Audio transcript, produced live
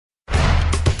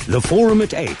The Forum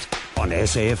at 8 on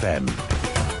SAFM.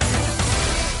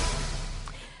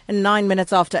 9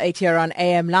 minutes after 8 here on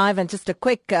AM Live, and just a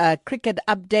quick cricket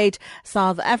update.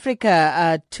 South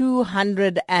Africa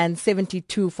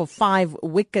 272 for 5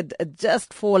 wicket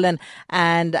just fallen,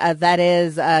 and that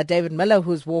is David Miller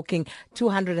who's walking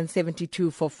 272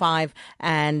 for 5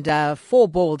 and 4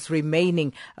 balls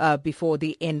remaining before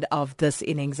the end of this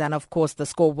innings. And of course the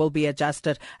score will be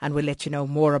adjusted, and we'll let you know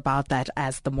more about that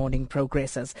as the morning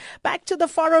progresses. Back to the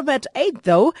forum at 8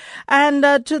 though,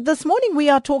 and to this morning we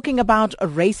are talking about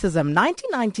racism.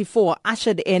 1994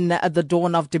 ushered in the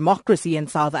dawn of democracy in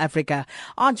South Africa.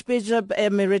 Archbishop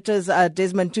Emeritus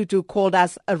Desmond Tutu called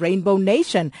us a rainbow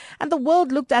nation, and the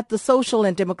world looked at the social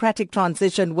and democratic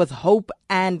transition with hope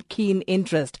and keen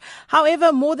interest.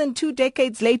 However, more than 2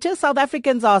 decades later, South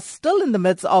Africans are still in the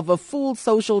midst of a full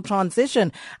social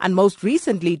transition, and most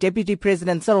recently, Deputy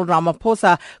President Cyril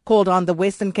Ramaphosa called on the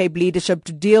Western Cape leadership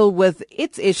to deal with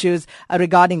its issues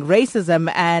regarding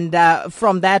racism, and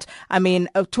from that,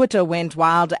 Twitter went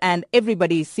wild, and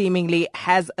everybody seemingly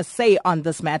has a say on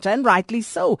this matter, and rightly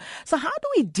so. So how do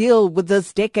we deal with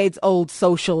this decades-old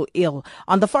social ill?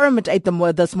 On the forum at 8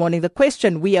 this morning, the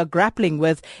question we are grappling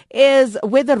with is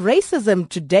whether racism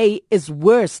today is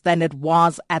worse than it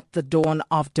was at the dawn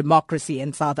of democracy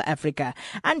in South Africa.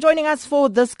 And joining us for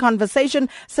this conversation,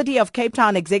 City of Cape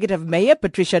Town Executive Mayor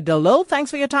Patricia de Lille.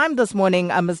 Thanks for your time this morning,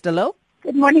 Ms. de Lille.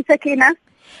 Good morning, Sakina.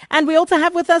 And we also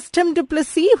have with us Tim du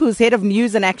Plessis, who's Head of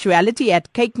News and Actuality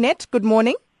at CakeNet. Good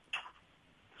morning.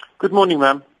 Good morning,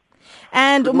 ma'am.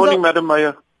 And good morning, Madam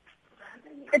Mayor.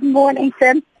 Good morning,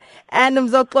 Tim. And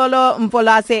Mzoxolo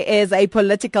Mpolase is a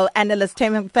political analyst.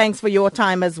 Tim, thanks for your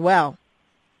time as well.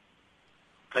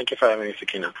 Thank you for having me,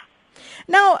 Sakina.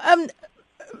 Now,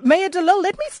 Mayor de Lille,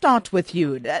 let me start with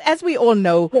you. As we all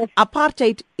know, yes,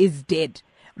 apartheid is dead.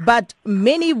 But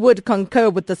many would concur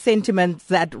with the sentiment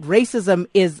that racism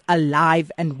is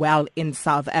alive and well in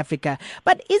South Africa.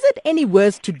 But is it any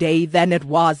worse today than it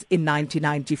was in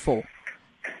 1994?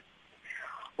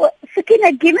 Well,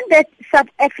 Sakina, given that South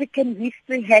African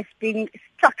history has been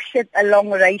structured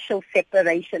along racial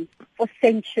separation for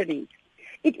centuries,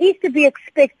 it is to be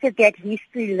expected that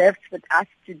history lives with us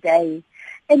today.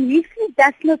 And history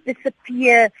does not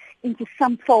disappear into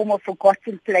some form of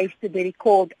forgotten place to be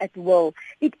recalled at will.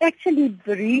 It actually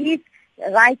breathes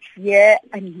right here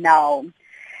and now.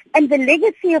 And the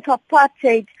legacy of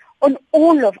apartheid on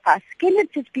all of us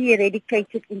cannot just be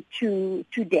eradicated in two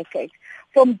decades.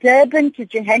 From Durban to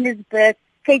Johannesburg,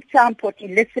 Cape Town, Port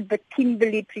Elizabeth,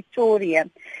 Kimberley,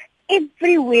 Pretoria,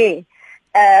 everywhere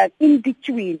in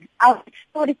between, our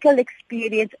historical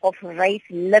experience of race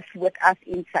lives with us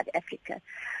in South Africa.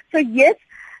 So yes,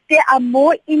 there are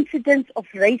more incidents of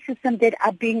racism that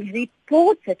are being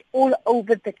reported all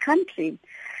over the country.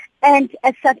 And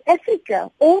as South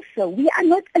Africa also, we are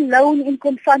not alone in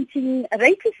confronting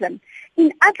racism.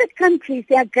 In other countries,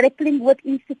 they are grappling with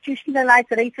institutionalized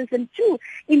racism too,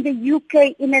 in the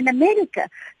UK, in America.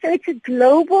 So it's a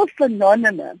global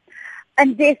phenomenon.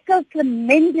 And there's still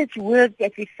tremendous work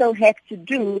that we still have to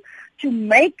do to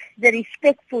make the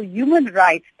respect for human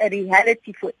rights a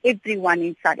reality for everyone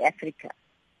in South Africa.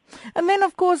 And then,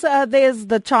 of course, there's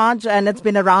the charge, and it's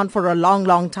been around for a long,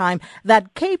 long time,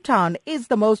 that Cape Town is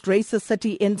the most racist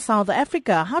city in South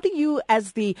Africa. How do you,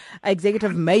 as the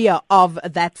executive mayor of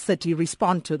that city,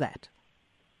 respond to that?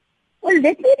 Well,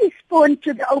 let me respond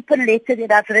to the open letter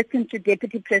that I've written to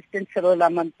Deputy President Cyril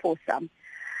Ramaphosa.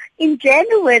 In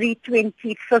January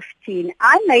 2015,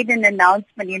 I made an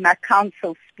announcement in my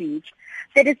council speech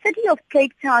that the City of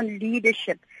Cape Town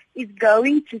leadership is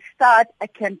going to start a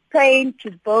campaign to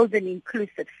build an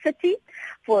inclusive city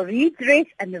for redress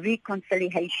and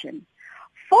reconciliation.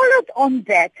 Followed on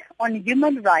that, on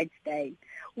Human Rights Day,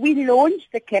 we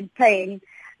launched the campaign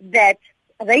that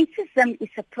racism is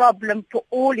a problem for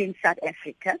all in South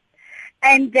Africa,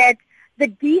 and that the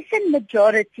decent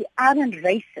majority aren't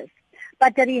racist.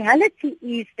 But the reality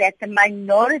is that the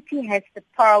minority has the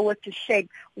power to shape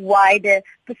wider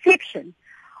perception.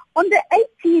 On the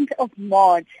 18th of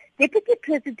March, Deputy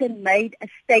President made a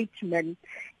statement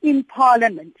in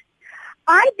Parliament.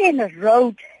 I then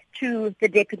wrote to the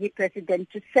Deputy President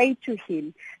to say to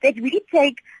him that we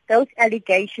take those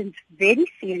allegations very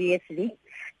seriously,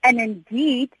 and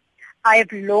indeed I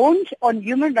have launched on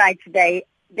Human Rights Day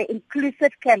the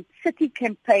Inclusive City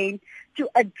campaign to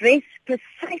address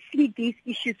precisely these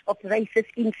issues of racist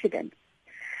incidents.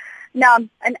 Now,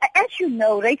 and as you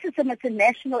know, racism is a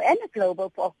national and a global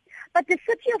problem, but the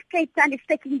City of Cape Town is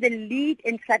taking the lead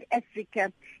in South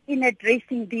Africa in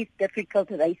addressing these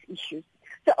difficult race issues.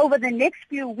 So over the next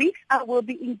few weeks, I will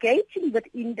be engaging with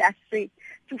industry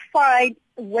to find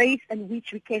ways in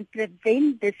which we can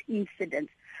prevent this incident.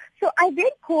 So I then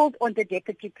called on the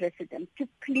Deputy President to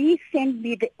please send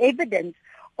me the evidence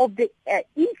of the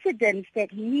incidents that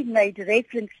he made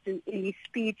reference to in his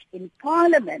speech in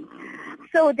Parliament,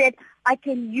 so that I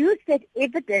can use that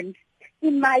evidence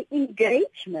in my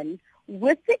engagement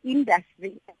with the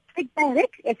industry and take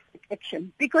direct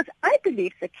action. Because I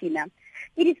believe, Sakina,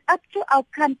 it is up to our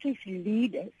country's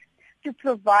leaders to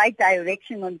provide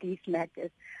direction on these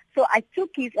matters. So I took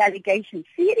his allegations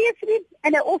seriously,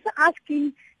 and I also asked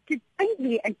him to join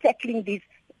me in tackling these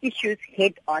issues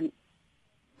head on.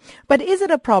 But is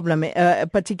it a problem,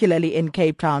 particularly in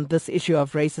Cape Town, this issue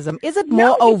of racism? Is it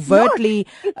more overtly,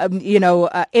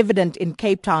 evident in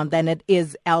Cape Town than it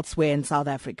is elsewhere in South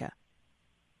Africa?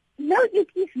 No, it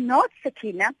is not,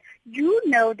 Sakina. You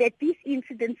know that these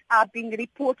incidents are being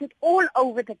reported all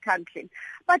over the country.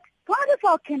 But part of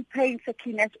our campaign,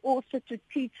 Sakina, is also to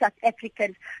teach South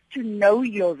Africans to know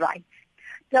your rights.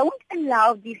 Don't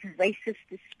allow these racists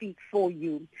to speak for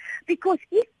you. Because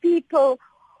if people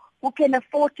who can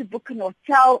afford to book an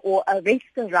hotel or a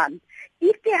restaurant,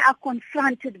 if they are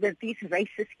confronted with these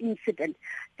racist incidents,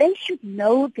 they should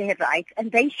know their rights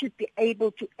and they should be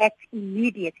able to act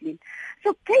immediately.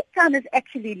 So Cape Town is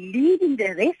actually leading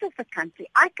the rest of the country.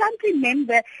 I can't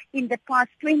remember in the past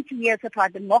 20 years of our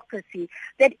democracy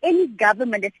that any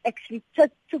government has actually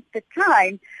took the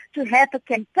time to have a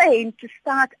campaign to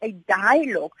start a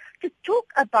dialogue to talk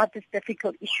about this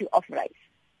difficult issue of race.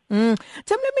 Tim,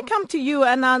 let me come to you.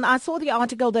 And I saw the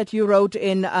article that you wrote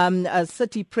in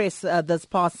City Press this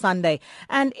past Sunday.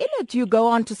 And in it, you go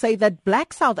on to say that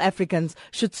black South Africans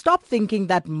should stop thinking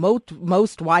that most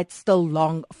whites still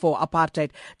long for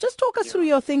apartheid. Just talk us through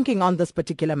your thinking on this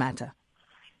particular matter.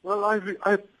 Well,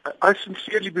 I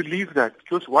sincerely believe that,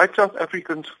 because white South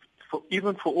Africans,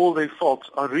 even for all their faults,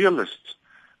 are realists.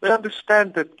 They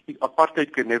understand that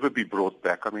apartheid can never be brought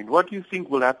back. I mean, what do you think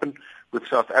will happen with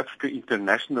South Africa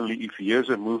internationally if here's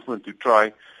a movement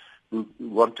who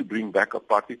want to bring back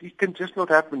apartheid? It can just not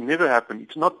happen, never happen.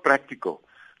 It's not practical.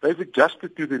 They've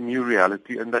adjusted to the new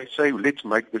reality and they say, let's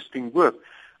make this thing work.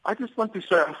 I just want to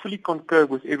say I fully concur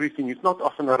with everything. It's not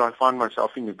often that I find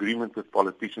myself in agreement with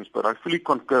politicians, but I fully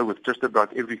concur with just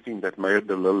about everything that Mayor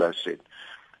de Lille has said.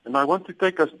 And I want to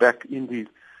take us back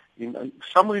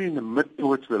somewhere in the mid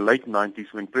towards the late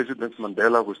 90s, when President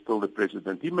Mandela was still the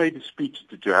president. He made a speech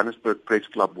to Johannesburg Press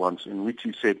Club once in which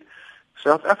he said,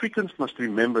 South Africans must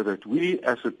remember that we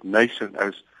as a nation,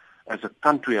 as a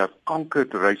country, have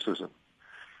conquered racism.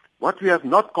 What we have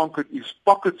not conquered is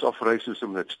pockets of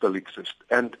racism that still exist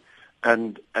and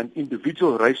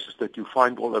individual races that you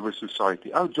find all over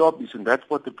society. Our job is, and that's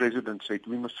what the president said,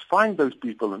 we must find those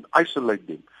people and isolate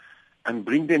them and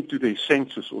bring them to their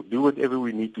senses or do whatever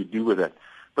we need to do with that.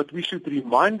 But we should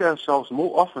remind ourselves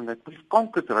more often that we've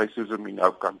conquered racism in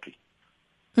our country.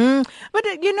 But,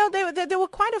 there were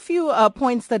quite a few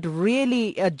points that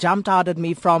really jumped out at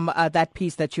me from that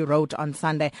piece that you wrote on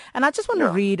Sunday. And I just want to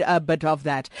read a bit of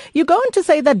that. You go on to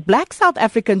say that black South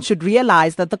Africans should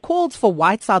realize that the calls for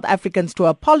white South Africans to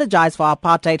apologize for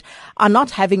apartheid are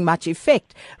not having much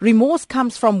effect. Remorse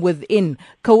comes from within.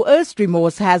 Coerced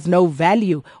remorse has no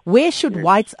value. Where should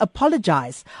whites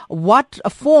apologize? What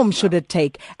form should it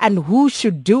take? And who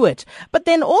should do it? But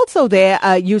then also there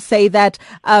you say that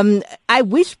I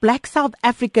wish black South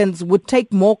Africans would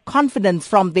take more confidence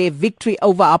from their victory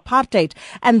over apartheid.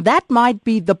 And that might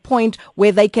be the point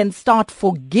where they can start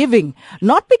forgiving,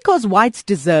 not because whites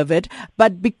deserve it,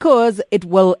 but because it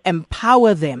will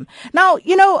empower them. Now,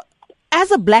 as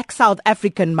a black South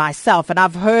African myself, and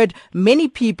I've heard many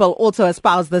people also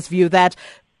espouse this view, that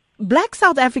black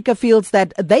South Africa feels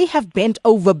that they have bent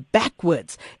over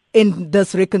backwards in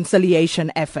this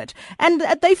reconciliation effort. And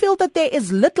they feel that there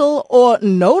is little or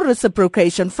no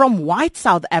reciprocation from white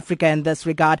South Africa in this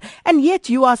regard. And yet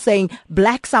you are saying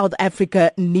black South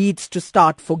Africa needs to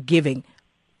start forgiving.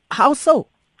 How so?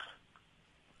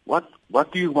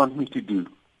 What do you want me to do?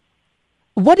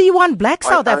 What do you want black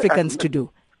South Africans to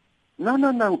do? No.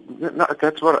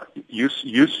 That's what you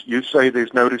say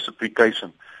there's no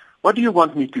reciprocation. What do you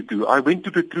want me to do? I went to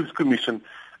the Truth Commission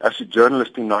as a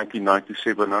journalist in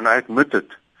 1997, and I admitted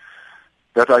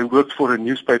that I worked for a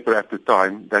newspaper at the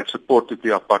time that supported the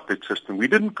apartheid system. We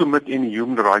didn't commit any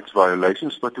human rights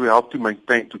violations, but we helped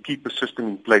to keep a system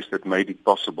in place that made it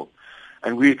possible.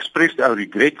 And we expressed our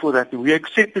regret for that, and we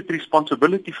accepted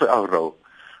responsibility for our role.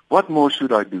 What more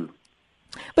should I do?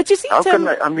 But you see, I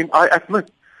admit,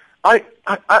 I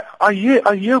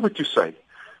hear what you say.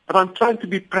 But I'm trying to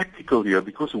be practical here,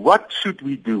 because what should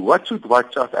we do? What should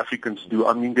white South Africans do?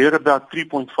 I mean, there are about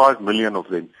 3.5 million of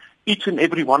them. Each and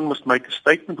every one must make a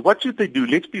statement. What should they do?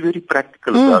 Let's be very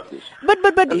practical about this. But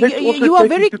you are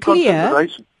very clear.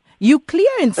 You're clear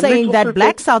in saying that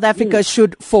black South Africa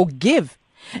should forgive.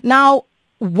 Now,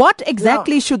 what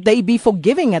exactly should they be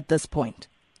forgiving at this point?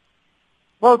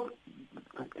 Well,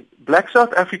 black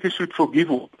South Africa should forgive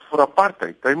for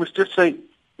apartheid. They must just say,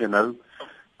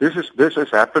 this has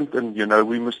happened, and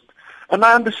we must. And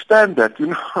I understand that,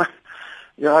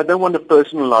 I don't want to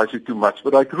personalize it too much,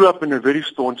 but I grew up in a very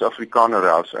staunch Afrikaner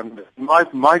house, and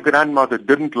my grandmother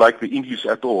didn't like the English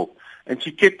at all, and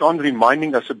she kept on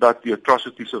reminding us about the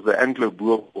atrocities of the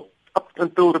Anglo-Boer War, up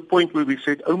until the point where we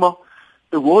said, Oma,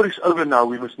 the war is over now,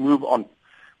 we must move on.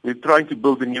 We're trying to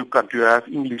build a new country. I have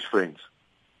English friends.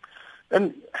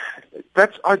 And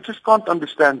I just can't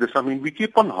understand this. I mean, we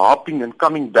keep on harping and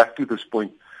coming back to this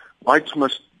point. Whites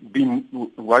must, I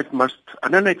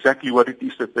don't know exactly what it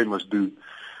is that they must do.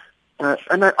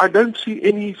 And I don't see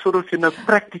any sort of,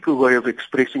 practical way of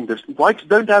expressing this. Whites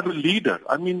don't have a leader.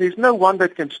 I mean, there's no one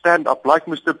that can stand up. Like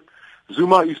Mr.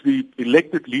 Zuma is the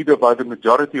elected leader by the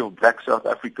majority of black South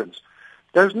Africans.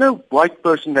 There's no white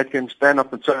person that can stand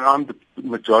up and say, I'm the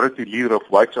majority leader of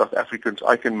white South Africans.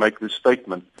 I can make this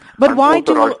statement. But why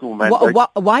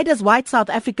does white South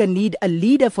Africa need a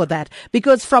leader for that?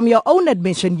 Because from your own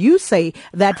admission, you say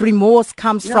that remorse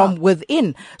comes from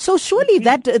within. So surely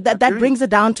that brings it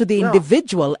down to the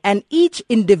individual, and each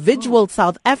individual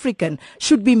South African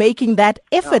should be making that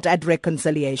effort at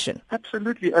reconciliation.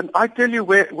 Absolutely. And I tell you,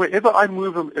 wherever I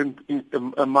move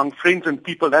among friends and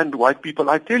people and white people,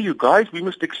 I tell you guys, we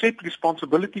must accept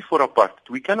responsibility for apartheid.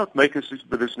 We cannot make as if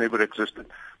this never existed.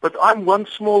 But I'm one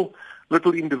small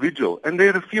little individual, and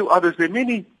there are a few others. There are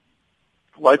many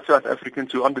white South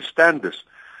Africans who understand this,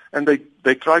 and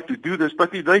they try to do this,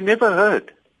 but they never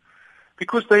heard,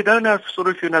 because they don't have sort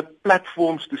of,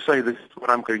 platforms to say this is what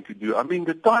I'm going to do. I mean,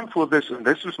 the time for this, and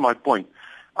this was my point,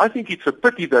 I think it's a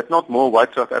pity that not more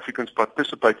white South Africans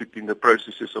participated in the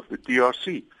processes of the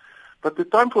TRC. But the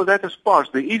time for that has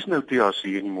passed. There is no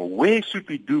TRC anymore. Where should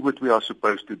we do what we are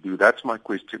supposed to do? That's my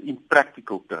question in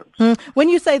practical terms. When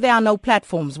you say there are no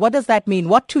platforms, what does that mean?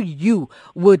 What to you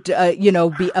would,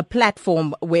 be a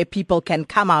platform where people can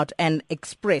come out and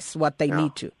express what they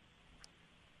need to?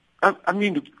 I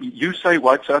mean, you say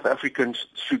white South Africans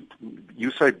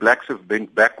you say blacks have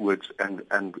bent backwards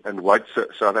and white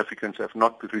South Africans have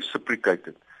not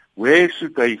reciprocated. Where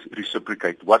should they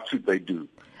reciprocate? What should they do?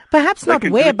 Perhaps not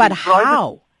where, but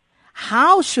how?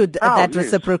 How should that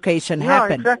reciprocation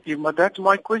happen? Yeah, exactly. But that's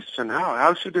my question.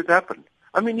 How should it happen?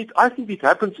 I mean, I think it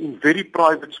happens in very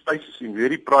private spaces, in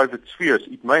very private spheres.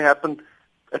 It may happen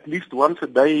at least once a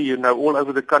day, all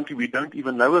over the country. We don't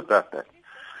even know about that.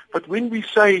 But when we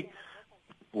say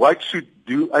whites should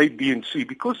do A, B, and C,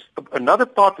 because another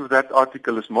part of that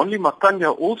article is Monli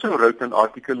Makanya also wrote an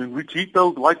article in which he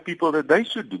told white people that they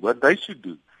should do what they should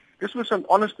do. This was an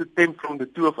honest attempt from the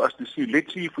two of us to see,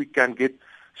 let's see if we can get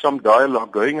some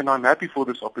dialogue going, and I'm happy for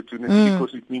this opportunity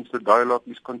because it means the dialogue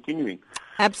is continuing.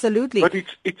 Absolutely. But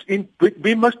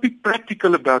we must be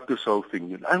practical about this whole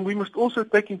thing, and we must also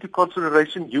take into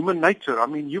consideration human nature. I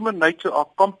mean, human nature are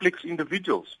complex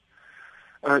individuals.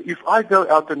 If I go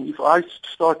out and if I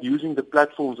start using the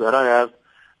platforms that I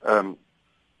have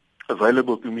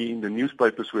available to me in the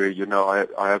newspapers, where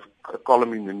I have a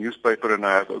column in the newspaper and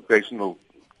I have occasional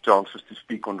chances to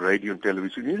speak on radio and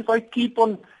television. And if I keep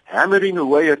on hammering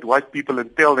away at white people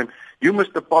and tell them, you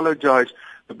must apologize,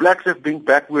 the blacks have been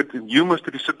backward and you must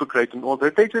reciprocate and all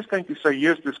that, they're just going to say,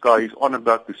 yes, this guy is on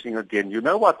about this thing again. You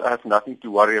know what? I have nothing to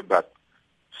worry about.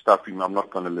 Stuff him. I'm not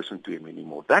going to listen to him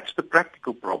anymore. That's the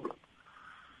practical problem.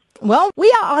 Well, we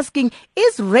are asking,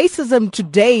 is racism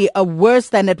today worse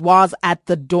than it was at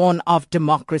the dawn of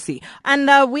democracy?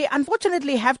 And we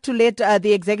unfortunately have to let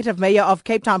the Executive Mayor of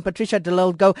Cape Town, Patricia de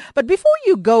Lille, go. But before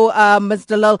you go, Ms.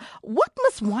 de Lille, what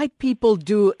must white people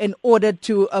do in order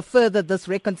to further this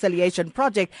reconciliation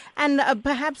project and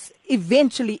perhaps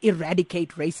eventually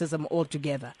eradicate racism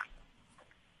altogether?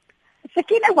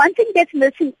 Sakina, one thing that's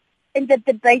missing in the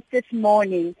debate this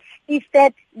morning is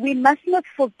that we must not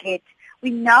forget we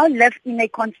now live in a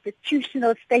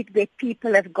constitutional state where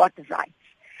people have got rights,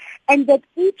 and that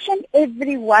each and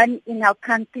every one in our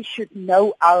country should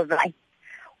know our rights.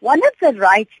 One of the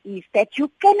rights is that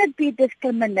you cannot be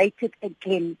discriminated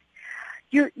against.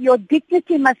 Your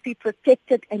dignity must be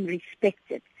protected and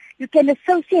respected. You can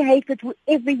associate with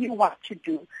whoever you want to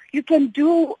do. You can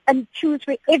do and choose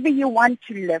wherever you want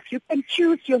to live. You can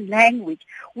choose your language.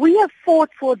 We have fought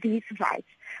for these rights.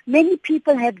 Many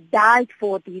people have died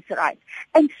for these rights.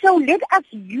 And so let us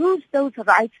use those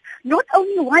rights, not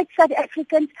only white South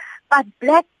Africans, but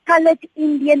black, colored,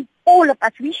 Indian, all of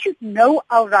us. We should know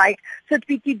our rights so that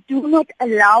we do not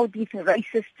allow these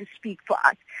racists to speak for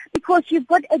us. Because you've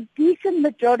got a decent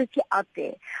majority out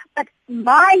there. But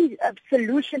my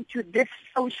solution to this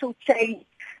social change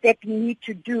that we need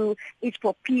to do is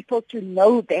for people to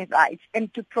know their rights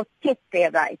and to protect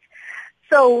their rights.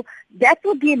 So that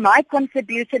will be my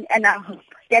contribution, and I hope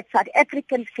that South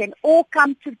Africans can all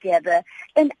come together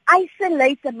and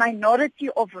isolate the minority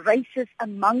of racists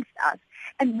amongst us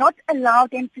and not allow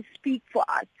them to speak for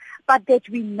us, but that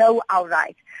we know our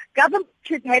rights. Government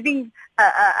should having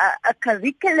a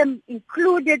curriculum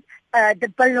included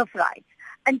the Bill of Rights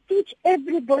and teach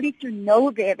everybody to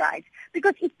know their rights.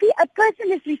 Because if a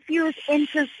person is refused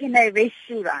entrance in a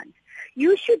restaurant,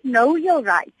 you should know your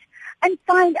rights and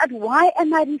find out, why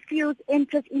am I refused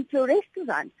entrance into a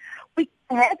restaurant? We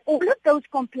have all of those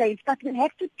complaints, but we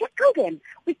have to tackle them.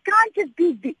 We can't just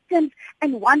be victims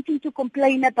and wanting to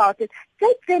complain about it.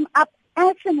 Take them up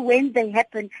as and when they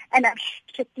happen. And I'm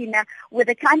sure, Tina, with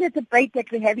the kind of debate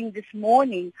that we're having this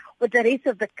morning with the rest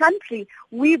of the country,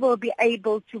 we will be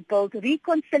able to build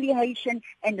reconciliation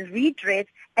and redress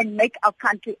and make our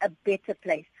country a better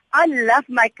place. I love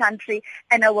my country,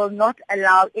 and I will not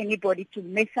allow anybody to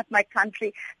mess up my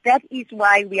country. That is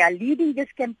why we are leading this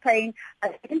campaign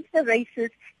against the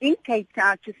racists in Cape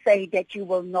Town to say that you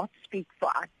will not speak for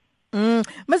us.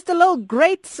 Mr. Lille,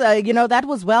 great, that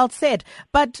was well said.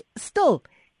 But still,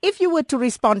 if you were to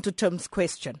respond to Tim's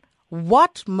question,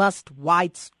 what must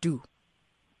whites do?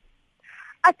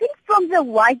 I think from the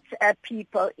white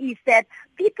people is that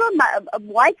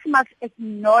whites must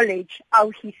acknowledge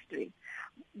our history.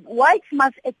 Whites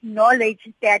must acknowledge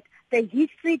that the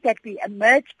history that we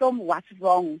emerged from was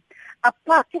wrong.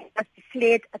 Apartheid was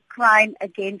declared a crime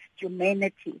against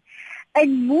humanity.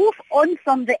 And move on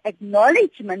from the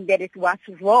acknowledgement that it was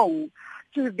wrong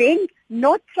to then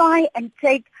not try and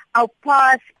take our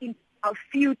past into our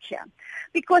future.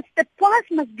 Because the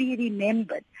past must be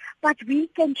remembered, but we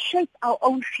can shape our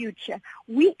own future.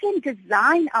 We can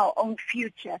design our own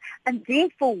future, and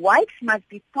therefore whites must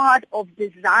be part of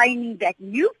designing that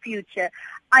new future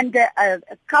under a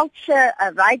culture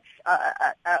of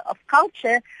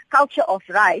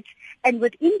rights, and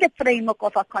within the framework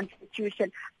of our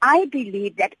Constitution. I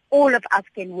believe that all of us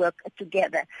can work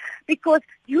together, because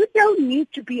you don't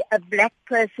need to be a black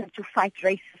person to fight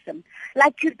racism,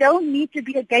 like you don't need to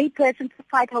be a gay person to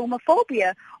fight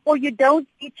homophobia, or you don't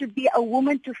need to be a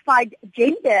woman to fight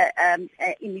gender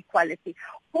inequality.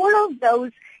 All of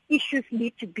those issues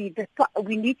need to be,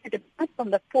 we need to depart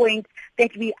from the point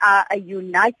that we are a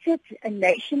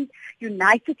nation,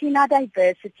 united in our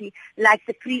diversity, like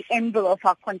the preamble of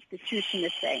our Constitution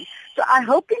is saying. So I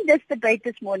hope in this debate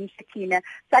this morning, Sakina,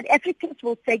 South Africans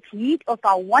will take heed of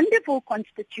our wonderful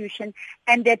Constitution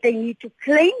and that they need to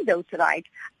claim those rights.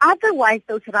 Otherwise,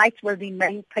 those rights will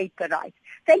remain paper rights.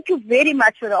 Thank you very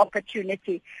much for the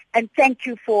opportunity, and thank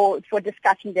you for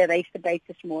discussing the race debate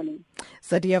this morning.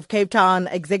 City of Cape Town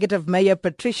Executive Mayor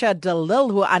Patricia de Lille,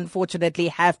 who unfortunately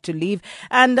have to leave.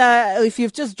 And if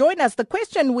you've just joined us, the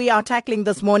question we are tackling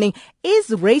this morning, is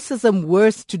racism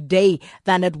worse today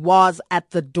than it was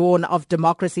at the dawn of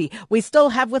democracy? We still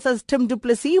have with us Tim du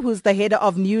Plessis, who's the head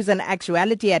of News and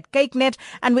Actuality at CakeNet,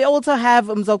 and we also have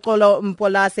Mzoxolo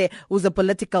Mpolase, who's a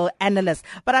political analyst.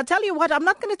 But I'll tell you what, I'm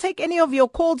not going to take any of your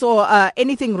calls or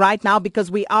anything right now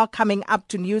because we are coming up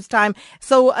to news time.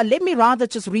 So let me rather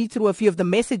just read through a few of the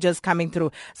messages coming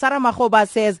through. Sarah Mahoba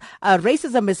says,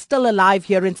 racism is still alive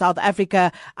here in South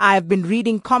Africa. I've been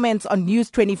reading comments on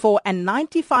News 24 and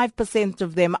 95%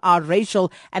 of them are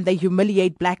racial and they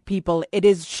humiliate black people. It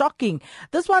is shocking.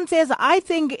 This one says, I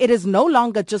think it is no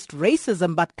longer just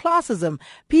racism but classism.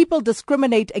 People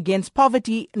discriminate against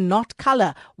poverty, not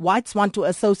color. Whites want to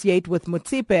associate with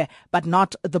Motsepe but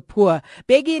not the poor.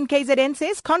 Beggy in KZN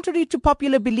says, contrary to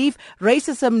popular belief,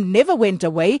 racism never went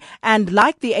away, and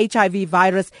like the HIV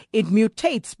virus, it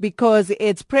mutates because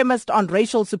it's premised on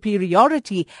racial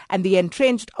superiority and the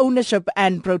entrenched ownership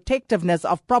and protectiveness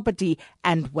of property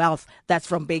and wealth. That's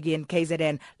from Beggy in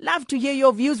KZN. Love to hear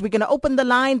your views. We're going to open the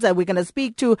lines. We're going to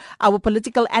speak to our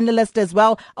political analyst as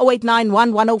well.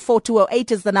 0891 104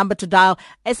 208 is the number to dial.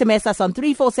 SMS us on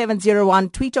 34701.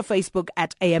 Tweet or Facebook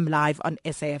at AM Live on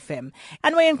SAFM.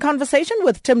 And we're in conversation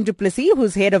with Tim du Plessis,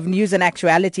 who's head of News and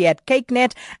Actuality at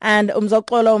CakeNet, and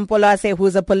Mzoxolo Mpolase,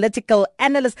 who's a political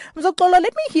analyst. Mzoxolo,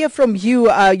 let me hear from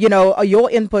you,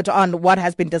 your input on what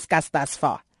has been discussed thus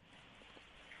far.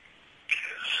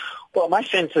 Well, my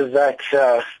sense is that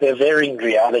they're varying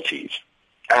realities.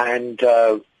 And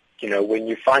when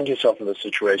you find yourself in a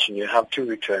situation, you have to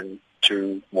return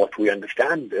to what we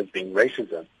understand as being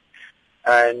racism.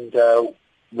 And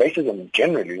racism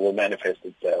generally will manifest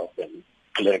itself in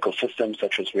political systems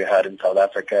such as we had in South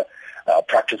Africa,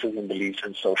 practices and beliefs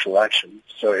and social actions.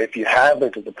 So if you have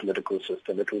it as a political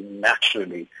system, it will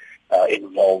naturally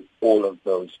involve all of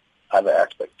those other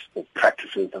aspects, the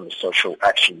practices and the social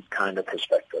actions kind of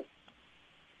perspective.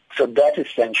 So that's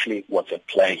essentially what's at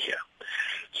play here.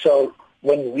 So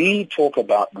when we talk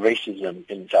about racism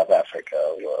in South Africa,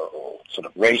 or sort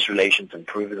of race relations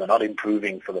improving or not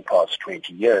improving for the past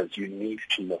 20 years, you need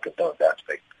to look at those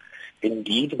aspects.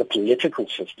 Indeed, the political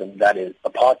system, that is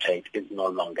apartheid, is no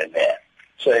longer there.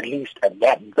 So at least at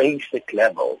that basic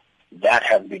level, that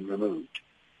has been removed.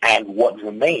 And what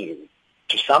remains,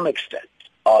 to some extent,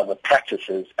 are the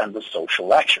practices and the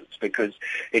social actions. Because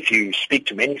if you speak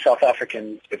to many South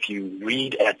Africans, if you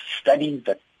read at studies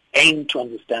that aim to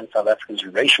understand South Africa's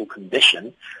racial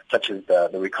condition, such as the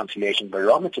Reconciliation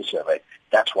Barometer Survey,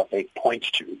 that's what they point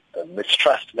to, the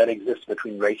mistrust that exists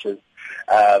between races,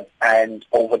 and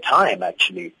over time,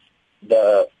 actually,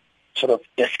 the sort of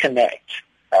disconnect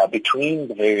between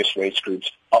the various race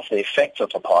groups of the effects of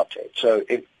apartheid. So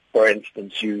if, for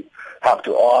instance, you have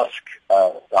to ask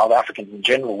South Africans in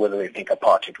general whether they think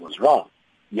apartheid was wrong,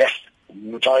 yes, the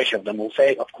majority of them will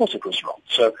say, of course it was wrong.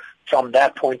 So from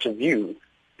that point of view,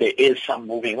 there is some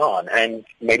moving on, and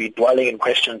maybe dwelling in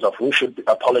questions of who should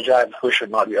apologize, who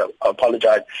should not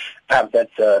apologize,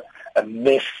 that's a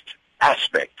missed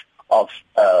aspect of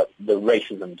the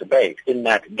racism debate, in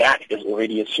that is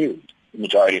already assumed. The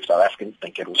majority of South Africans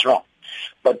think it was wrong.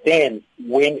 But then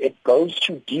when it goes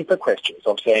to deeper questions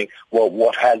of saying, well,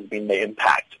 what has been the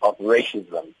impact of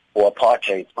racism or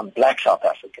apartheid on black South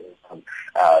Africans, on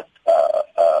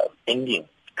Indians,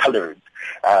 colored,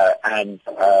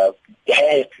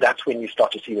 that's when you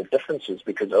start to see the differences,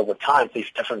 because over time these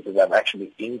differences have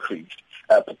actually increased,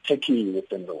 particularly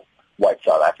within the white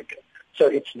South African. So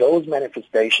it's those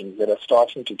manifestations that are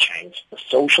starting to change, the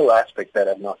social aspects that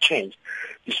have not changed.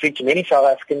 You speak to many South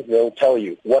Africans, they'll tell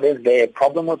you what is their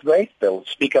problem with race. They'll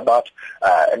speak about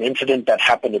an incident that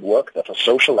happened at work, that's a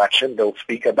social action. They'll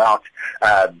speak about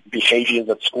behaviors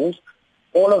at schools.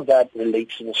 All of that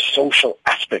relates to the social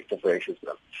aspect of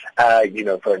racism.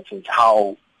 For instance,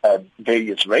 how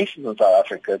various races in South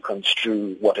Africa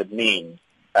construe what it means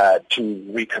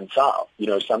to reconcile.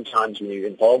 Sometimes when you're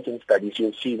involved in studies,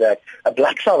 you'll see that a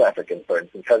black South African, for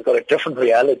instance, has got a different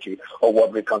reality of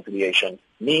what reconciliation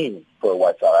means for a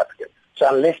white South African. So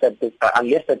unless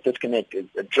that disconnect is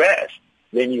addressed,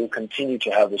 then you continue to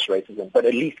have this racism. But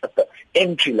at least at the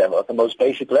entry level, at the most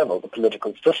basic level, the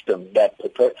political system that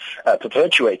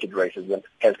perpetuated racism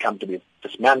has come to be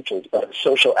dismantled, but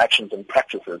social actions and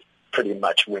practices pretty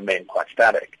much remain quite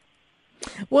static.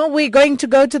 Well, we're going to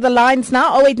go to the lines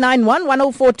now, 0891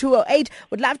 104 208.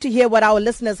 Would love to hear what our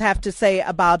listeners have to say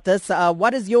about this.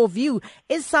 What is your view?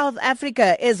 Is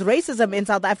racism in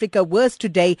South Africa worse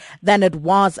today than it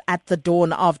was at the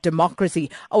dawn of democracy?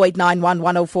 0891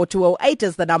 104 208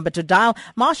 is the number to dial.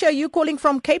 Marcia, are you calling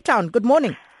from Cape Town? Good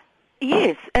morning.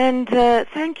 Yes, and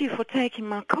thank you for taking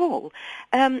my call.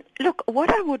 Look, what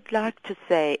I would like to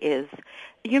say is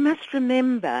you must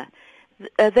remember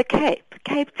the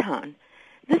Cape Town.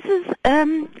 This is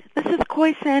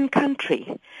Khoisan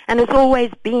country, and it's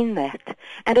always been that,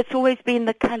 and it's always been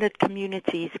the coloured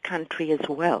community's country as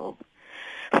well.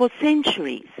 For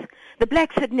centuries, the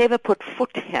blacks had never put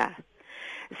foot here.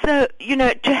 So,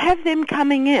 to have them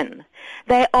coming in,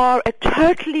 they are a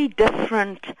totally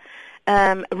different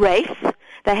race.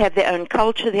 They have their own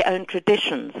culture, their own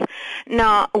traditions.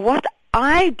 Now, what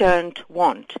I don't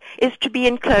want is to be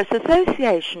in close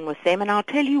association with them, and I'll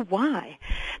tell you why.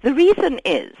 The reason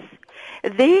is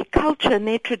their culture and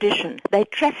their tradition, they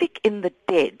traffic in the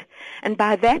dead, and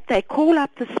by that they call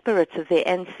up the spirits of their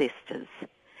ancestors.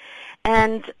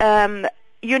 And,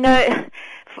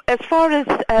 as far as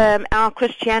our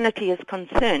Christianity is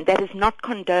concerned, that is not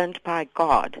condoned by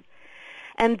God.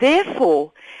 And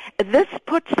therefore, this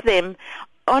puts them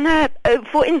on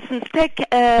for instance, take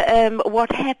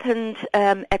what happened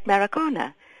at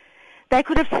Marikana. They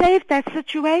could have saved that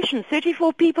situation.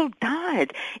 34 people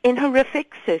died in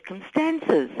horrific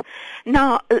circumstances.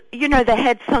 Now, they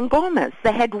had sangomas,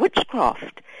 they had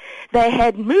witchcraft, they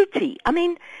had muti. I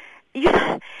mean,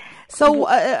 So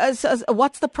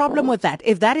what's the problem with that?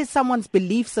 If that is someone's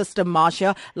belief system,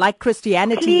 Marcia, like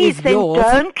Christianity is yours. Please,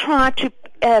 then don't try to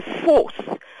force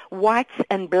whites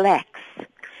and blacks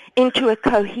into a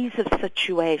cohesive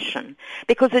situation,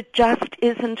 because it just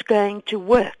isn't going to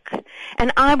work.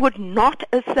 And I would not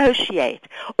associate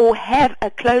or have a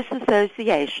close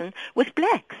association with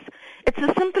blacks. It's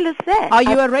as simple as that. Are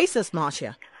you a racist,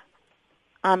 Marcia?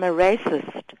 I'm a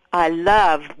racist. I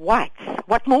love whites.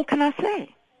 What more can I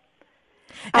say?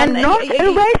 I'm not a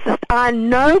racist. I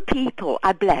know people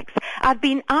are blacks. I've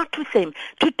been out with them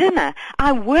to dinner.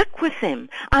 I work with them.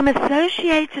 I'm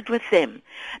associated with them.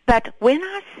 But when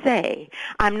I say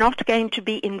I'm not going to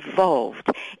be involved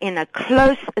in a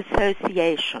close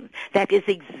association, that is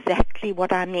exactly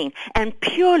what I mean. And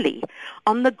purely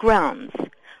on the grounds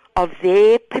of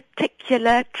their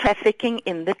particular trafficking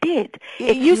in the dead.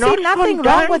 You see nothing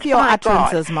wrong with your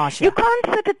utterances, Marcia. You can't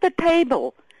sit at the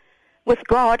table with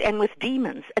God and with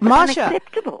demons. It's Marcia,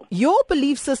 unacceptable. Your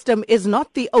belief system is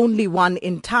not the only one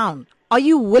in town. Are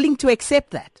you willing to accept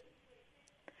that?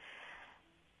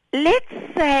 Let's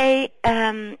say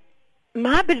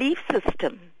my belief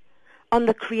system on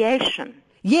the creation.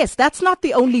 Yes, that's not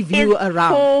the only view is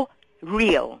around. For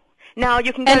real. Now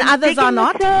you can go and others dig are in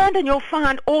not. The sand and you'll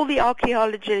find all the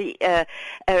archaeology,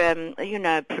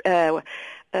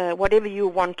 whatever you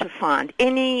want to find.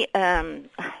 Any.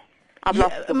 I've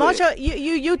lost the Marcia, word.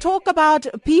 you talk about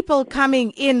people coming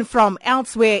in from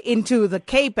elsewhere into the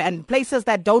Cape and places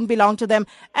that don't belong to them.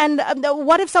 And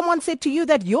what if someone said to you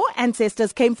that your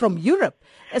ancestors came from Europe?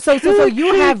 So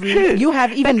you have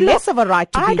even But less look, of a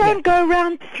right to be I here. don't go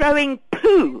around throwing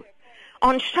poo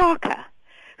on Shaka,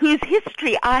 whose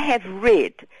history I have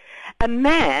read. A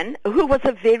man who was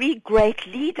a very great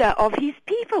leader of his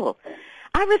people.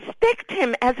 I respect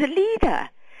him as a leader.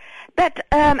 But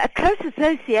a close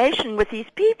association with these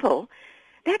people,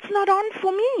 that's not on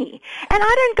for me. And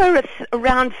I don't go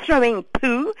around throwing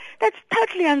poo. That's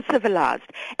totally uncivilized.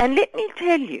 And let me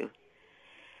tell you,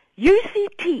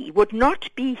 UCT would not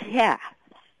be here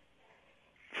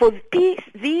for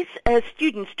these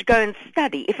students to go and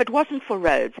study if it wasn't for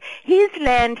roads. His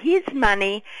land, his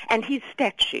money, and his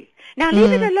statue. Now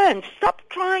leave it alone. Stop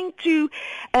trying to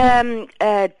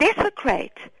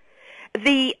desecrate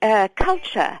the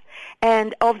culture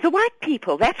and of the white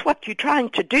people. That's what you're trying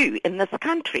to do in this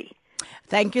country.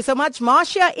 Thank you so much,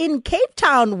 Marcia in Cape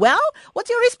Town. Well, what's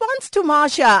your response to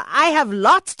Marcia? I have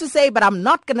lots to say, but I'm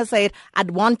not going to say it.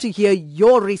 I'd want to hear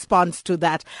your response to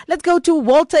that. Let's go to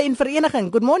Walter in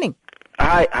Vereeniging. Good morning.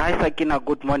 Hi, Sakina.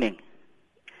 Good morning.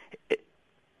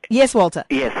 Yes, Walter.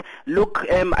 Yes. Look,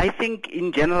 I think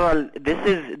in general, this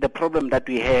is the problem that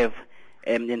we have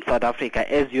in South Africa,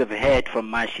 as you have heard from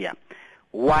Marcia.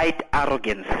 White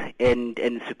arrogance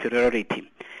and superiority.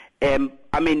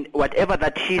 I mean, whatever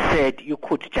that she said, you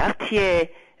could just hear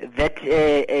that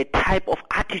type of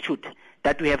attitude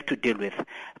that we have to deal with.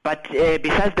 But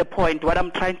besides the point, what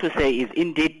I'm trying to say is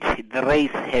indeed the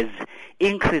race has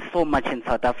increased so much in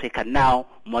South Africa now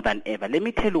more than ever. Let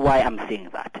me tell you why I'm saying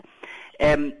that.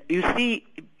 You see,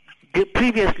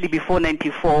 previously before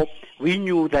 94, we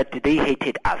knew that they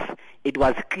hated us. It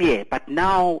was clear. But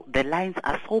now the lines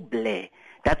are so blurred.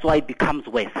 That's why it becomes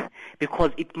worse,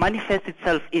 because it manifests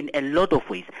itself in a lot of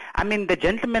ways. I mean, the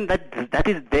gentleman that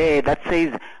is there that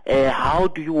says, how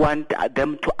do you want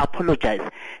them to apologize?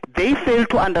 They fail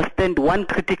to understand one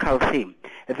critical thing,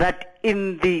 that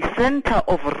in the center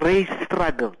of race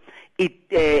struggle,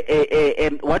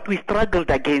 what we struggled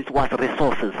against was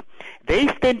resources. They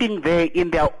standing there in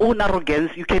their own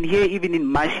arrogance. You can hear even in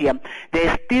Marcia,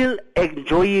 they're still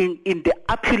enjoying in the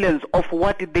opulence of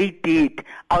what they did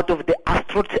out of the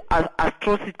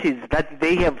atrocities that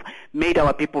they have made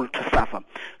our people to suffer.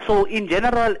 So in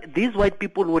general, these white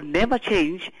people will never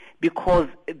change because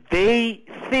they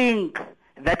think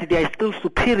that they are still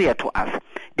superior to us.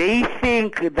 They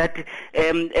think that they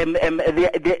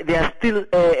are still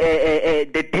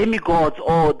the demigods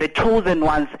or the chosen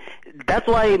ones. That's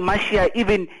why Marcia,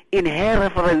 even in her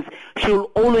reference, she'll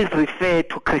always refer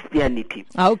to Christianity.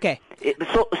 Okay.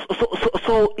 So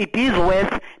it is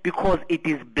worse because it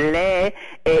is blare.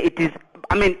 It is.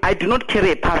 I mean, I do not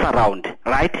carry a pass around,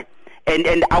 right?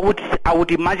 And I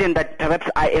would imagine that perhaps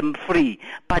I am free,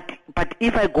 but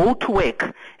if I go to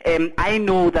work, I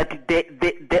know that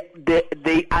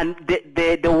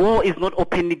the war is not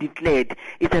openly declared.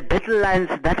 It's a battle lines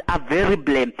that are very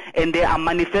blamed, and they are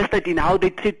manifested in how they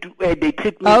treat me in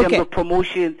terms of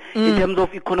promotion, in terms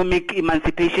of economic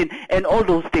emancipation, and all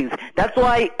those things. That's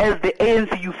why, as the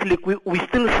ANC Youth League, we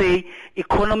still say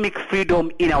economic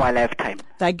freedom in our lifetime.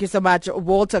 Thank you so much,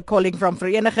 Walter, calling from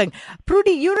Vereeniging.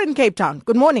 Prudy, you're in Cape Town.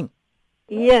 Good morning.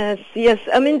 Yes.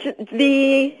 I mean,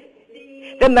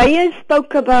 the mayor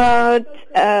spoke about...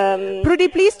 Prudy,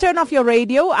 please turn off your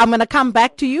radio. I'm going to come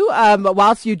back to you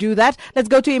whilst you do that. Let's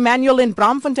go to Emmanuel in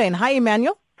Braamfontein. Hi,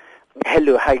 Emmanuel.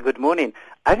 Hello. Hi, good morning.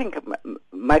 I think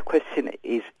my question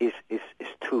is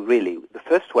two, really. The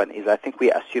first one is I think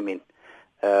we are assuming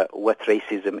what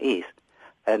racism is.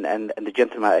 and the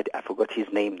gentleman, I forgot his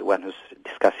name, the one who's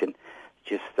discussing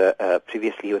just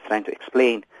previously, he was trying to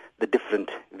explain the different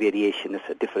variations,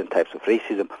 different types of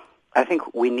racism. I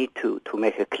think we need to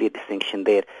make a clear distinction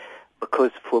there,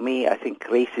 because for me, I think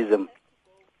racism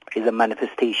is a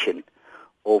manifestation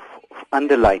of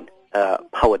underlying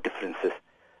power differences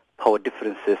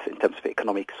in terms of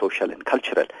economic, social, and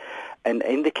cultural. And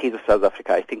in the case of South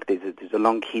Africa, I think there's a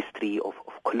long history of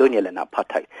colonial and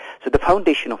apartheid. So the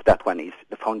foundation of that one is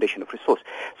the foundation of resource.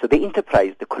 So the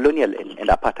enterprise, the colonial and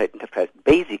apartheid enterprise,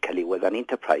 basically was an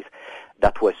enterprise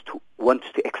that wants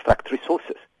to extract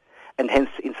resources. And hence,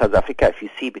 in South Africa, if you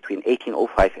see between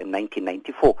 1805 and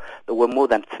 1994, there were more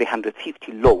than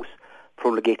 350 laws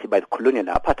promulgated by the colonial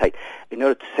and apartheid in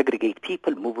order to segregate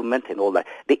people, movement, and all that.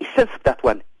 The essence of that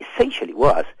one essentially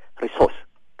was resource.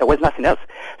 There was nothing else.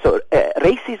 So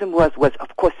racism was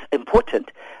of course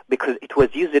important because it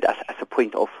was used as a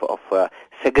point of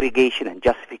segregation and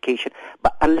justification.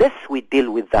 But unless we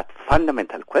deal with that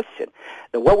fundamental question,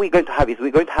 then what we're going to have is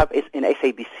in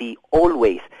SABC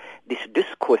always this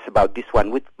discourse about this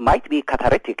one, which might be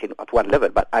cathartic at one level,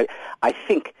 but I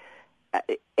think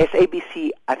SABC,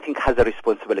 I think, has a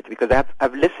responsibility, because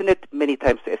I've listened many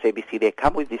times to SABC. They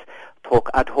come with this talk,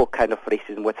 ad hoc kind of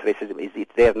racism. What's racism? Is it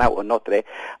there now or not there?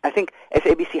 I think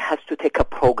SABC has to take a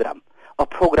program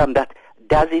that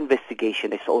does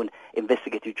investigation, its own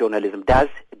investigative journalism, does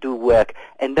do work,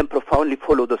 and then profoundly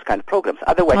follow those kind of programs.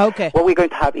 Otherwise, what we're going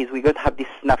to have is these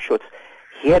snapshots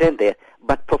here and there,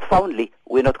 but profoundly,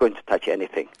 we're not going to touch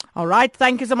anything. All right.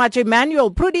 Thank you so much,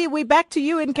 Emmanuel. Prudie, we're back to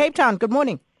you in Cape Town. Good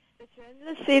morning.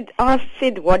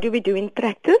 Said, what do we do in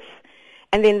practice?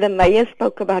 And then the mayor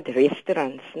spoke about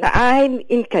restaurants. Now, I'm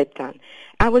in Cape Town.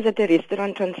 I was at a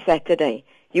restaurant on Saturday,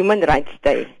 Human Rights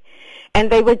Day, and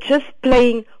they were just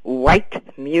playing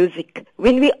white music.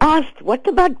 When we asked, what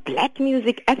about black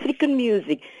music, African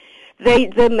music?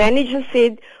 The manager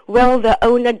said, well, the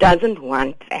owner doesn't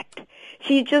want that.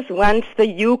 She just wants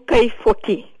the UK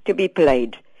 40 to be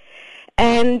played.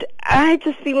 And I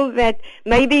just feel that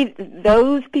maybe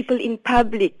those people in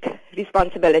public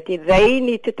responsibility, they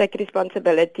need to take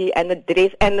responsibility and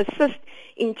address and assist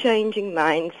in changing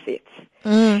mindsets.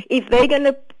 If they're going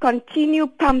to continue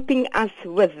pumping us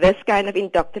with this kind of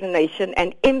indoctrination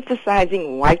and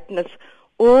emphasizing whiteness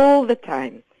all the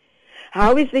time,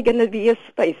 how is there going to be a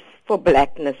space for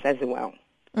blackness as well?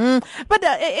 But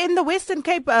in the Western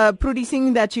Cape, Prudie,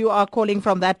 seeing that you are calling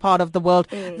from that part of the world,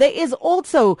 there is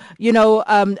also,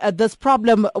 this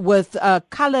problem with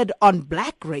colored on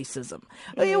black racism.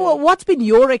 What's been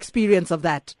your experience of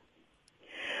that?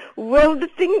 Well, the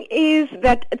thing is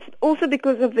that it's also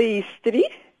because of the history.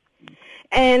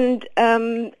 And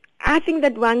I think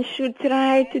that one should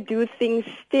try to do things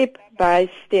step by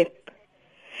step.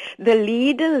 The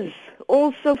leaders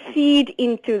also feed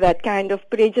into that kind of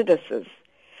prejudices.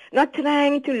 Not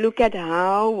trying to look at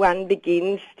how one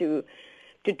begins to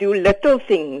do little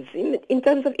things in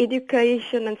terms of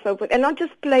education and so forth, and not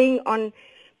just playing on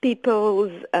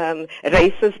people's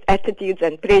racist attitudes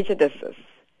and prejudices.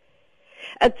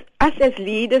 It's us as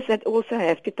leaders that also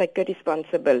have to take a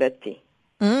responsibility.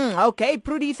 Okay,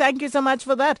 Prudie, thank you so much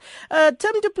for that.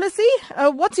 Tim du Plessis,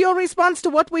 what's your response to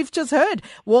what we've just heard?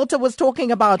 Walter was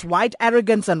talking about white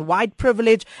arrogance and white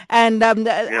privilege, and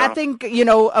I think,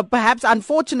 perhaps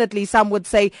unfortunately some would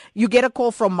say you get a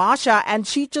call from Marsha and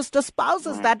she just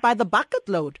espouses that by the bucket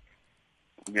load.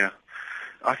 Yeah,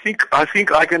 I think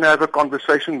I can have a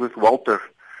conversation with Walter.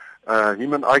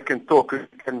 Him and I can talk,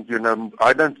 and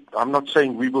I'm not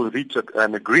saying we will reach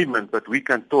an agreement, but we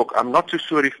can talk. I'm not too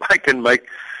sure if I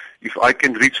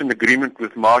can reach an agreement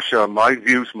with Marsha. My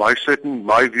views, most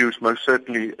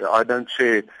certainly, I don't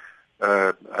share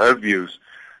her views.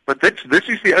 But this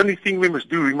is the only thing we must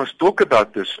do. We must talk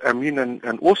about this. I mean,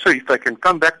 and also, if I can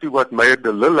come back to what Mayor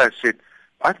de Lille has said,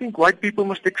 I think white people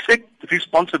must accept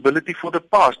responsibility for the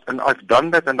past, and I've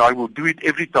done that, and I will do it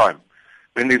every time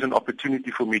when there's an opportunity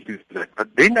for me to do that.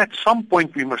 But then at some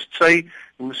point we must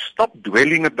stop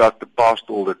dwelling about the past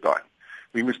all the time.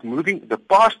 The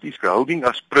past is holding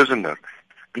us prisoner.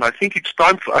 And I think it's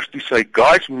time for us to say,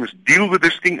 guys, we must deal with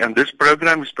this thing, and this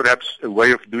program is perhaps a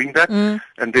way of doing that.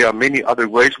 And there are many other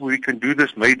ways where we can do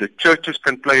this. Maybe the churches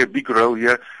can play a big role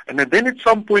here. And then at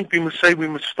some point we must say we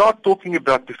must start talking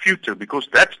about the future, because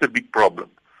that's the big problem.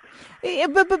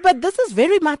 But this is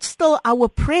very much still our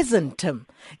present, Tim.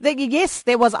 Yes,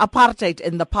 there was apartheid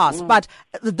in the past, but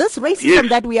this racism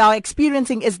that we are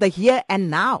experiencing is the here and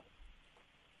now.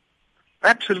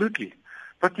 Absolutely.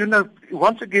 But,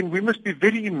 once again, we must be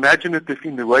very imaginative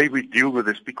in the way we deal with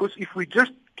this, because if we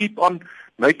just keep on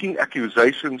making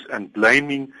accusations and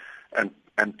blaming and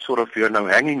and sort of,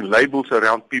 hanging labels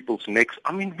around people's necks.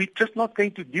 I mean, we're just not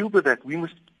going to deal with that. We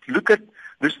must look at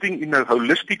this thing in a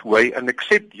holistic way and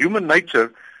accept human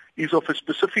nature is of a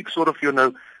specific sort of,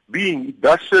 being. It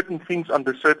does certain things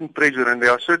under certain pressure, and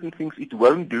there are certain things it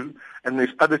won't do, and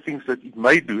there's other things that it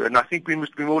may do. And I think we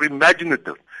must be more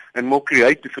imaginative and more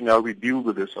creative in how we deal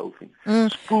with this whole thing.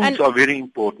 Schools are very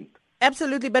important.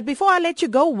 Absolutely. But before I let you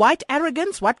go, white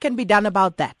arrogance, what can be done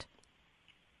about that?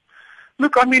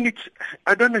 Look, I mean,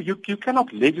 I don't know, you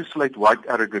cannot legislate white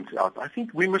arrogance out. I think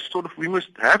we must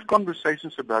have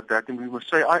conversations about that, and we must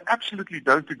say, I absolutely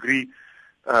don't agree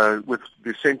with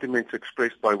the sentiments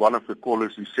expressed by one of the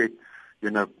callers who said,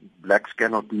 blacks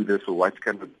cannot do this or whites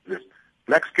cannot do this.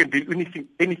 Blacks can do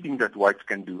anything that whites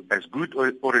can do, as good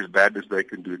or as bad as they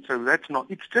can do it. So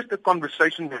it's just a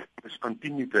conversation that we must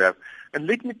continue to have. And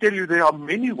let me tell you, there are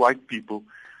many white people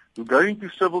who go into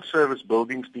civil service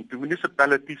buildings, into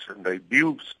municipalities, and they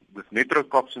deal with metro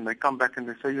cops, and they come back and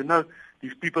they say,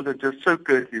 these people are just so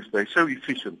courteous, they're so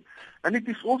efficient. And it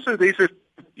is also,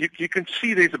 you can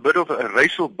see there's a bit of a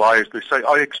racial bias. They say,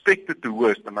 I expected the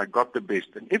worst and I got the best.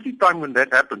 And every time when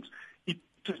that happens, it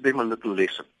teaches them a little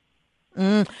lesson.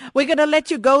 We're going to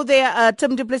let you go there,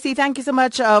 Tim du Plessis. Thank you so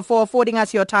much for affording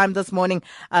us your time this morning.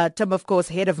 Tim, of course,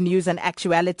 Head of News and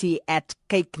Actuality at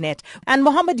CakeNet. And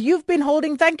Mohammed, you've been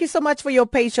holding. Thank you so much for your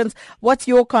patience. What's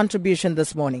your contribution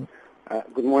this morning?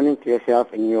 Good morning to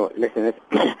yourself and your listeners.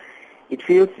 It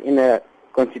feels in a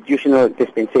constitutional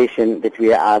dispensation that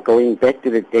we are going back to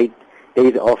the days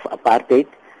of apartheid.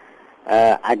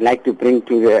 I'd like to bring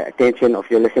to the attention of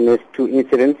your listeners two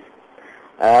incidents.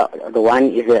 The one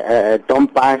is a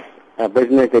Mpolase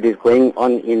business that is going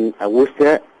on in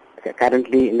Worcester,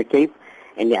 currently in the Cape,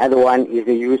 and the other one is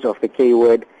the use of the K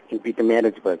word in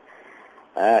Pietermaritzburg.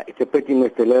 It's a pity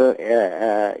Mr. Lille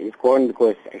is gone,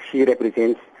 because she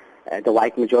represents the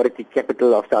white majority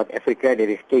capital of South Africa. That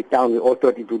is Cape Town. We all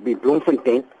thought it would be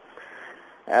Bloemfontein.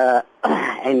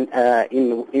 And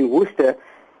in Worcester,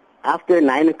 after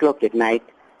 9 o'clock at night,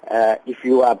 if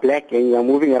you are black and you are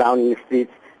moving around in the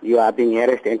streets, you are being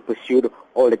harassed and pursued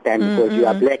all the time because you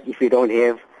are black if you don't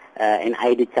have an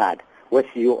ID card with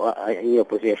you in your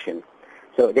possession.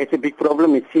 So that's a big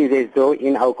problem. It seems as though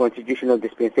in our constitutional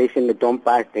dispensation, the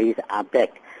Mpolase days are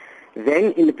back.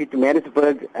 Then in the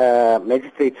Pietermaritzburg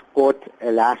Magistrates Court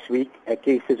last week,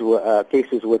 cases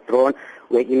were thrown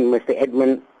wherein Mr.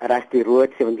 Edmund Rusty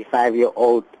Rood,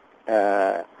 75-year-old,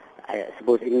 I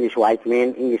suppose English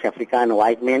Afrikaner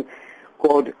white man,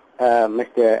 called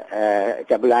Mr.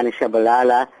 Jabulani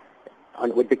Shabalala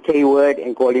with the K word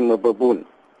and called him a baboon.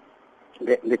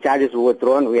 The charges were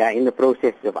thrown. We are in the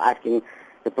process of asking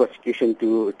the prosecution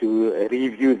to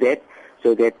review that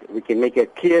so that we can make a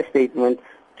clear statement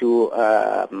to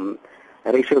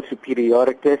racial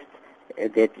superiorities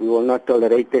that we will not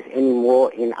tolerate this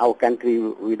anymore in our country.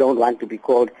 We don't want to be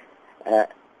called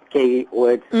K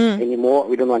words anymore.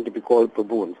 We don't want to be called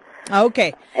baboons.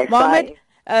 Okay. Mohammed,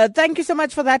 thank you so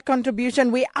much for that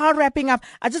contribution. We are wrapping up.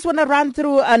 I just want to run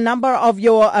through a number of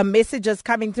your messages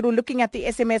coming through, looking at the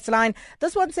SMS line.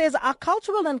 This one says, are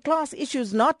cultural and class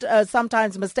issues not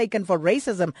sometimes mistaken for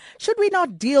racism? Should we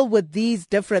not deal with these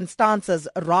different stances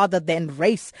rather than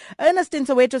race? Ernest in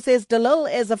Soweto says, de Lille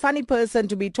is a funny person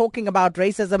to be talking about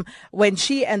racism when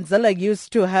she and Zilla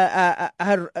used her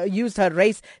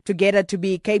race together to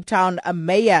be Cape Town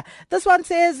mayor. This one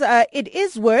says, it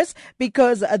is worse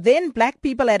because then black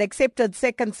people had accepted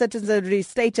second citizenry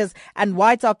status and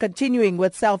whites are continuing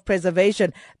with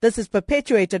self-preservation. This is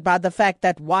perpetuated by the fact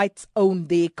that whites own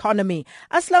the economy.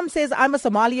 Aslam says, I'm a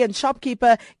Somalian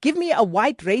shopkeeper. Give me a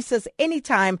white racist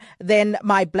anytime than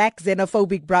my black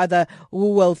xenophobic brother who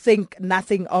will think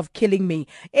nothing of killing me.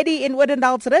 Eddie in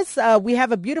Woodendalsrus, we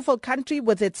have a beautiful country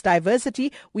with its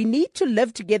diversity. We need to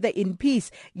live together in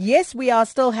peace. Yes, we are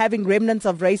still having remnants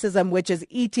of racism which is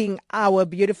eating our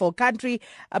beautiful country,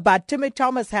 but Timothy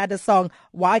Thomas had a song,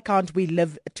 Why Can't We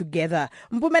Live Together?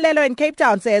 Mpumelelo in Cape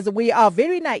Town says, we are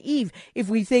very naive if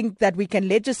we think that we can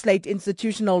legislate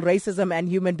institutional racism and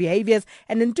human behaviors.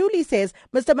 And Ntuli says,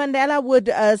 Mr. Mandela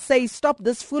would say, stop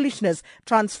this foolishness,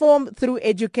 transform through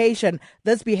education.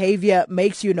 This behavior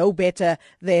makes you no better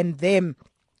than them.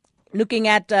 Looking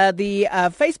at the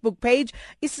Facebook page,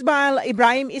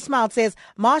 Ibrahim Ismail says,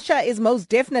 Marsha is most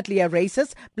definitely a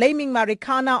racist, blaming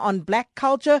Marikana on black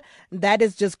culture. That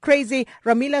is just crazy.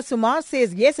 Ramila Sumar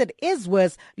says, yes, it is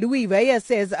worse. Louis Weyer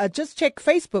says, just check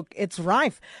Facebook. It's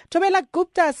rife. Tomela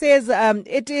Gupta says,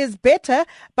 it is better,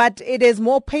 but it is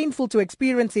more painful to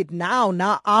experience it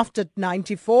now after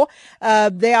 94.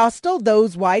 There are still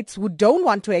those whites who don't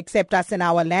want to accept us in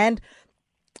our land.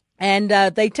 And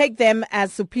they take them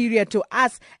as superior to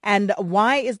us. And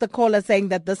why is the caller saying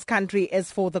that this country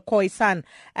is for the Khoisan?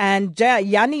 And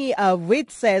Yanni Witt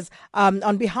says,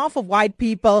 on behalf of white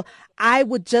people, I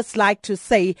would just like to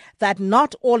say that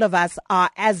not all of us are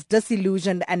as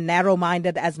disillusioned and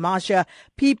narrow-minded as Marcia.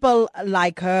 People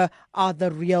like her are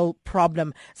the real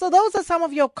problem. So those are some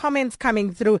of your comments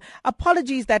coming through.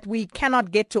 Apologies that we cannot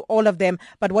get to all of them,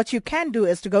 but what you can do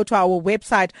is to go to our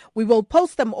website. We will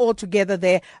post them all together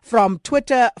there from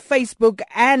Twitter, Facebook,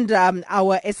 and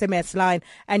our SMS line,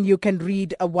 and you can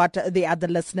read what the other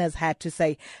listeners had to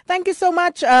say. Thank you so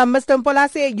much, Mr.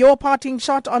 Mpolase. Your parting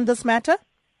shot on this matter?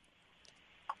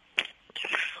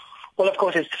 Well, of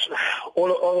course, it's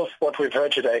all of what we've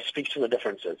heard today speaks to the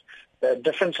differences. The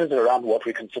differences around what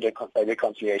we consider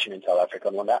reconciliation in South Africa.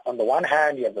 On the one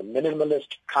hand, you have the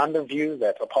minimalist kind of view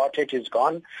that apartheid is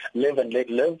gone, live and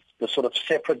let live, the sort of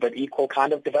separate but equal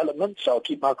kind of development. So I'll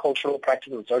keep my cultural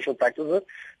practices and social practices,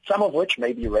 some of which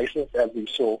may be racist, as we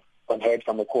saw and heard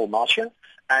from the call Marcia,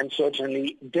 and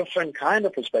certainly different kind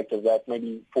of perspective that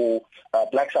maybe for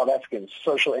black South Africans,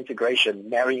 social integration,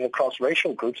 marrying across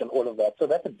racial groups and all of that. So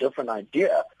that's a different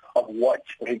idea of what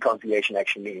reconciliation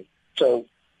actually means. So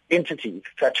entities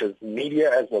such as media,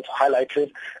 as was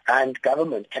highlighted, and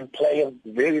government can play a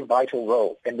very vital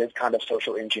role in this kind of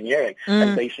social engineering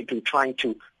and basically trying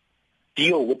to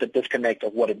deal with the disconnect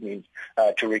of what it means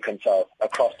to reconcile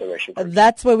across the racial groups.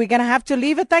 That's where we're going to have to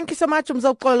leave it. Thank you so much,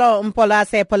 Mzoxolo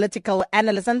Mpolase, political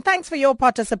analyst, and thanks for your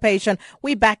participation.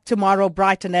 We're back tomorrow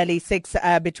bright and early,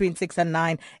 between 6 and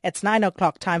 9. It's 9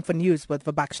 o'clock, time for news with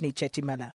Vabakshni Chetimela.